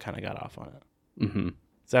Raphael kind of got off on it. Mm-hmm.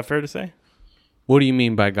 Is that fair to say? What do you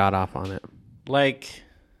mean by got off on it? Like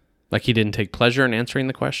Like he didn't take pleasure in answering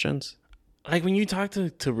the questions? Like when you talk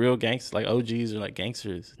to real gangsters, like OGs or like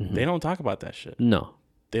gangsters, they don't talk about that shit. No.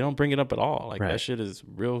 They don't bring it up at all. Like Right. that shit is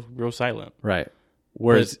real silent. Right.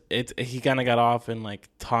 Whereas Whereas he kind of got off in like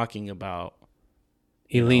talking about.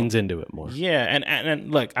 he leans into it more. Yeah, and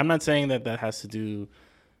look, I'm not saying that has to do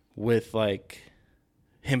with like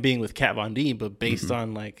him being with Kat Von D, but based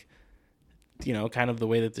on like, you know, kind of the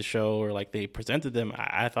way that the show or like they presented them,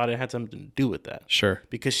 I thought it had something to do with that. Sure.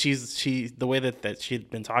 Because she the way that she had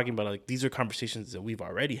been talking about like these are conversations that we've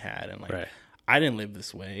already had and like Right. I didn't live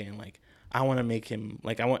this way and like I want to make him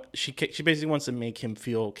like she basically wants to make him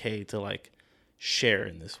feel okay to like share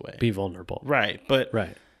in this way. Be vulnerable. Right, but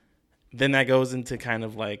Right. then that goes into kind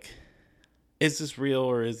of like, is this real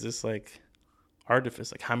or is this like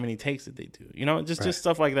artifice? Like how many takes did they do? You know, just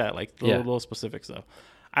stuff like that, like little specific stuff.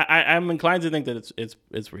 I'm inclined to think that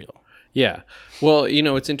it's real. Yeah. Well, you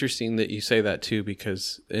know, it's interesting that you say that too,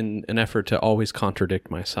 because in an effort to always contradict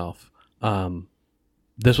myself,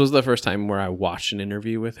 this was the first time where I watched an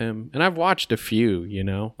interview with him, and I've watched a few, you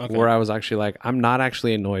know, where I was actually like, I'm not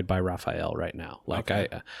actually annoyed by Raphael right now. Like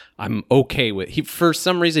I'm okay with for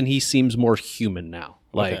some reason he seems more human now.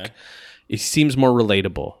 Like he seems more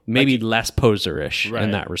relatable, maybe less poser-ish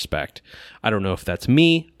in that respect. I don't know if that's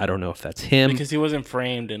me. I don't know if that's him. Because he wasn't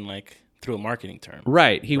framed in like through a marketing term.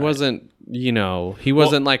 Right. He wasn't, you know, he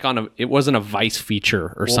wasn't like it wasn't a Vice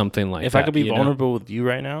feature or something like that. If I could be you know? vulnerable with you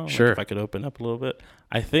right now, Sure. like if I could open up a little bit,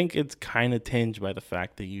 I think it's kind of tinged by the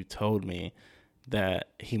fact that you told me that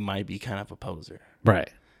he might be kind of a poser. Right.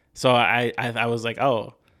 So I was like,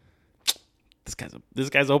 oh, this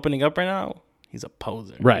guy's opening up right now. He's a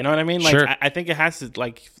poser. Right. You know what I mean? Like Sure. I think it has to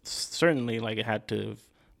like certainly like it had to have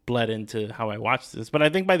bled into how I watched this. But I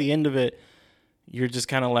think by the end of it, you're just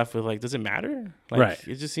kind of left with like, does it matter? Like, Right.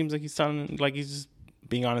 It just seems like he's telling like he's just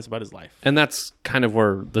being honest about his life. And that's kind of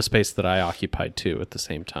where the space that I occupied too at the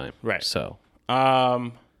same time. Right. So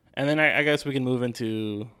And then I guess we can move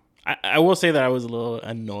into. I will say that I was a little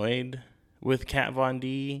annoyed with Kat Von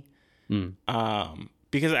D,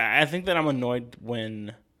 because I think that I'm annoyed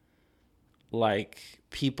when, like,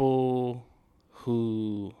 people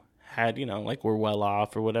who had like were well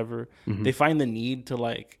off or whatever, they find the need to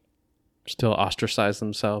like still ostracise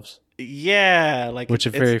themselves, like which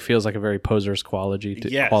it feels like a very poser's quality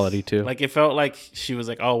too. Like it felt like she was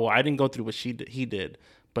like, oh well, I didn't go through what he did.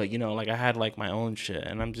 But, like, I had, like, my own shit.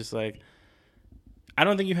 And I'm just like, I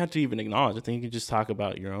don't think you have to even acknowledge. I think you can just talk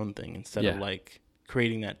about your own thing instead of, like,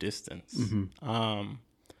 creating that distance.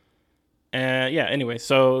 And, yeah, anyway.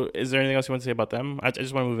 So is there anything else you want to say about them? I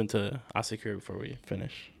just want to move into Asa Akira before we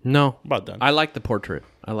finish. No. About done. I like the portrait.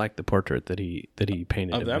 I like the portrait that he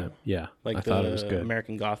painted Of of them? them. Yeah. Like I thought it was good.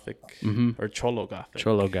 American Gothic or Cholo Gothic.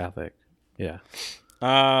 Cholo Gothic. Yeah.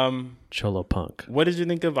 Cholo punk. What did you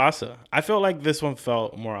think of Asa? I felt like this one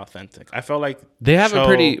felt more authentic. I felt like They have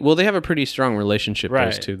a pretty strong relationship, Right.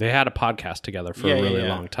 those two. They had a podcast together for Yeah, a really yeah.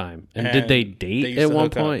 long time. And did they They date used at to one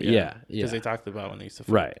hook up, point? Yeah. Because they talked about when they used to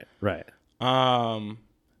fuck. Right. And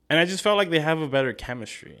I just felt like they have a better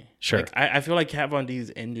chemistry. Sure. Like, I feel like Kat Von D's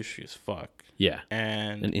industry as fuck. Yeah.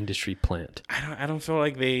 And An industry plant. I don't feel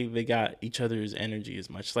like they got each other's energy as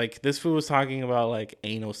much. Like this fool was talking about like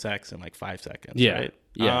anal sex in like 5 seconds. Yeah. Right?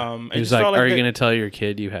 Yeah. It He was just like, felt are you they- going to tell your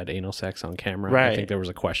kid you had anal sex on camera? Right. I think there was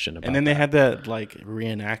a question about And then they that. had that like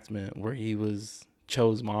reenactment where he was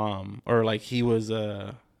Cho's mom, or like he was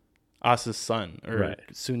Asa's son, or Right.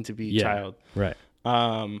 soon to be Yeah. child. Right.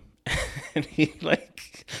 And he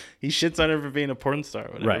shits on her for being a porn star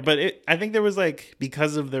or whatever. Right. But I think there was like,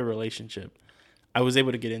 because of their relationship, I was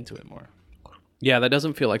able to get into it more. Yeah, that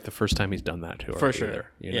doesn't feel like the first time he's done that to her. For sure. either,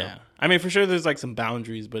 you know? Yeah. I mean, for sure there's like some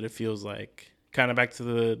boundaries, but it feels like kind of back to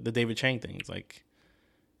the David Chang thing. It's like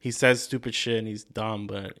he says stupid shit and he's dumb,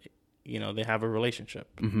 but they have a relationship.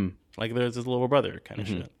 Mm-hmm. Like there's his little brother kind of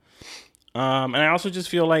shit. And I also just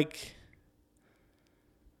feel like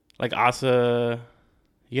Asa,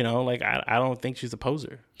 like I don't think she's a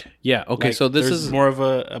poser. Yeah. Okay. Like, so this there's is more of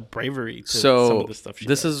a bravery to some of the stuff she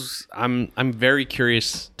does. I'm very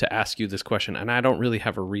curious to ask you this question, and I don't really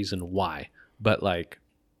have a reason why, but like,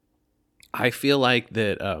 I feel like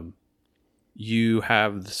that you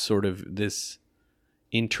have sort of this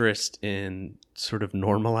interest in sort of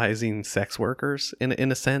normalizing sex workers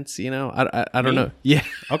in a sense, I don't know. Yeah.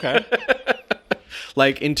 Okay.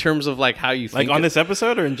 Like in terms of like how you think like on this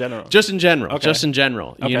episode or in general? Just in general. Okay. Just in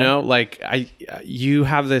general. Okay. Like you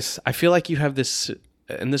have this, I feel like you have this,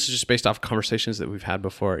 and this is just based off conversations that we've had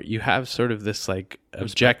before. You have sort of this like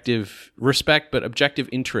objective respect, but objective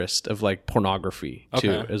interest of like pornography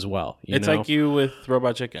too as well. It's like you with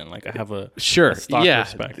Robot Chicken. Like I have a stock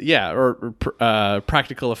respect. Yeah, or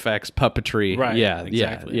practical effects, puppetry. Right. Yeah,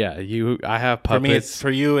 exactly. Yeah. I have puppets.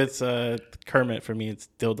 For you, it's Kermit. For me, it's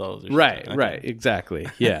dildos. Or Right. okay. Right. Exactly.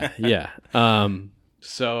 Yeah. Yeah.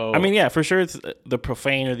 So I mean, yeah, for sure, it's the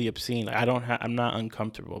profane or the obscene. Like, I'm not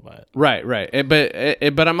uncomfortable by it. Right.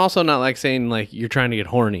 But I'm also not like saying like you're trying to get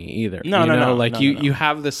horny either. No. Like you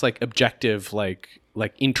have this like objective like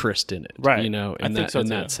interest in it. Right. In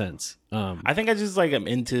that sense. I think I just like am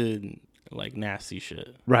into like nasty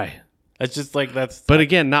shit. Right. It's just like that's. But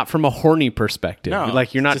again, not from a horny perspective. No,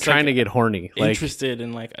 like you're not just, trying like, to get horny. Like, interested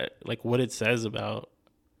in like what it says about.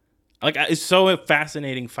 Like it's so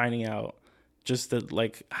fascinating finding out just that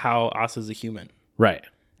like how Asa's a human. Right.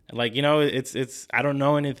 Like it's I don't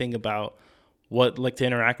know anything about what like to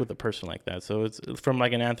interact with a person like that. So it's from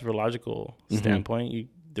like an anthropological standpoint.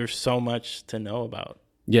 There's so much to know about.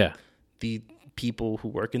 Yeah. The people who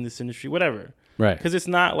work in this industry, whatever. Right. Because it's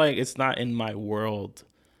not in my world,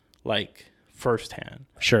 like firsthand.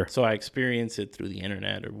 Sure. So I experience it through the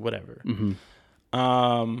internet or whatever.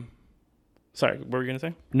 Sorry, what were we gonna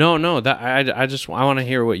say? No. That I want to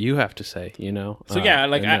hear what you have to say. So yeah,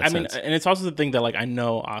 like I mean, sense. and it's also the thing that like I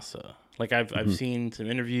know Asa. Like I've seen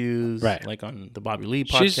some interviews, Right. like on the Bobby Lee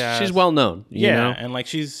podcast. She's well known. You know? And like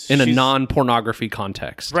she's in a non-pornography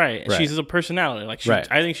context. right. She's a personality. Like Right.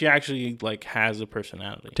 I think she actually like has a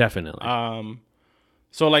personality. Definitely.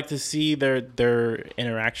 So like to see their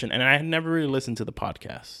interaction, and I had never really listened to the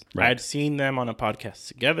podcast. Right. I had seen them on a podcast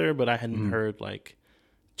together, but I hadn't heard like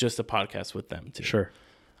just a podcast with them too. Sure.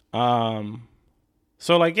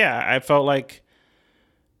 So like yeah, I felt like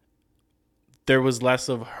there was less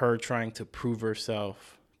of her trying to prove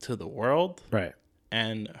herself to the world, Right.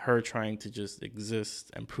 and her trying to just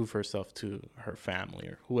exist and prove herself to her family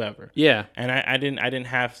or whoever. Yeah. And I didn't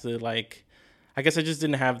have to like, I guess I just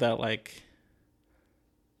didn't have that like,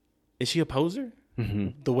 is she a poser?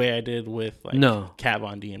 The way I did with like No. Kat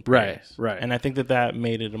Von D and Right, Prayers. right. And I think that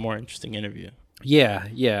made it a more interesting interview.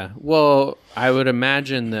 Yeah. Well, I would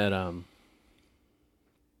imagine that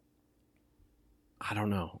I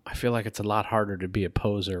don't know. I feel like it's a lot harder to be a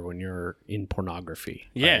poser when you're in pornography.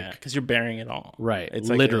 Yeah, Like, because you're bearing it all. right. It's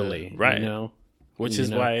like literally. right. Which You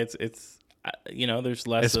is know? why it's there's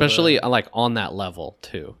less Especially of like on that level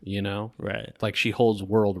too, right. Like she holds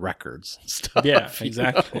world records and stuff. Yeah, you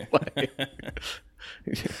exactly. know? Like,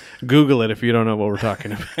 Google it if you don't know what we're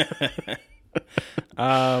talking about.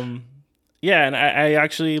 Yeah, and I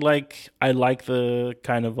actually I like the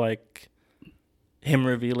kind of like him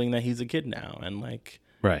revealing that he's a kid now, and like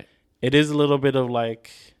Right. it is a little bit of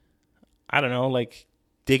like, I don't know, like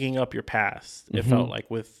digging up your past. It felt like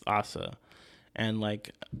with Asa, and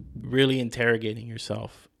like really interrogating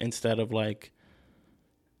yourself instead of like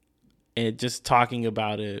it just talking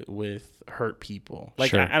about it with hurt people. Like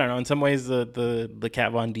Sure. I don't know. In some ways, the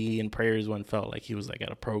Kat Von D and Prayers one felt like he was like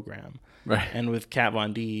at a program, Right. and with Kat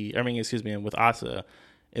Von D, and with Asa,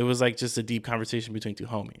 it was like just a deep conversation between two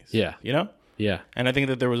homies. Yeah. Yeah. And I think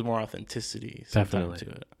that there was more authenticity sometimes Definitely. to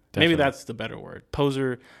it. Definitely. Maybe that's the better word.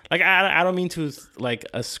 Poser. Like I don't mean to like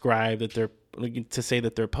ascribe that they're like, to say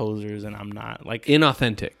that they're posers, and I'm not. Like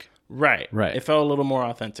Inauthentic. right. Right. It felt a little more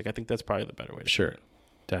authentic. I think that's probably the better way to say Sure. it.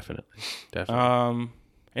 Definitely.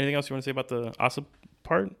 Anything else you want to say about the Asa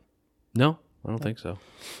part? No, I don't think so.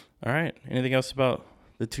 All right. Anything else about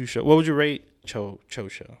the two show? What would you rate Cho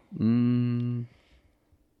show?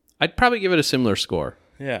 I'd probably give it a similar score.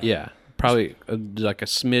 Yeah. Yeah. Probably like a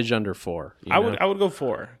smidge under 4. I would go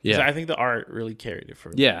 4. 'Cause Yeah. I think the art really carried it for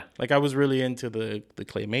me. Yeah. Like I was really into the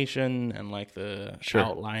claymation and like the Sure.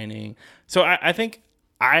 outlining. So I think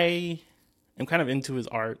I am kind of into his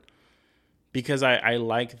art because I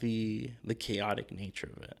like the chaotic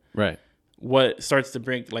nature of it. Right. What starts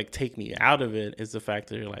to take me out of it is the fact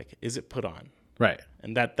that you're like, is it put on? Right.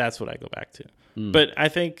 And that's what I go back to. But I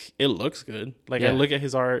think it looks good. Like, I Yeah. look at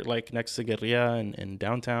his art, like, next to Guerrilla and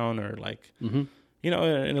Downtown, or, like, you know,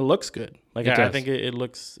 and it looks good. Like, It I does. think it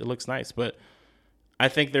looks nice. But I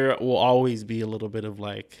think there will always be a little bit of,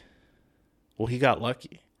 like, well, he got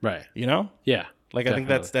lucky, Right. you know? Yeah. Like, I think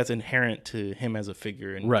Definitely. that's inherent to him as a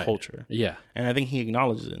figure in Right. culture. Yeah. And I think he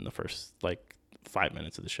acknowledges it in the first, like, 5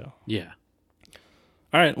 minutes of the show. Yeah.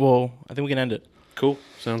 All right. Well, I think we can end it. Cool.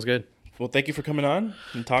 Sounds good. Well, thank you for coming on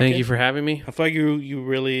and talking. Thank you for having me. I feel like you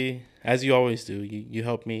really, as you always do, you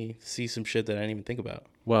helped me see some shit that I didn't even think about.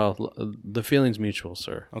 Well, the feeling's mutual,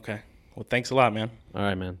 sir. Okay. Well, thanks a lot, man. All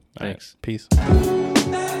right, man. All right. Thanks. Peace.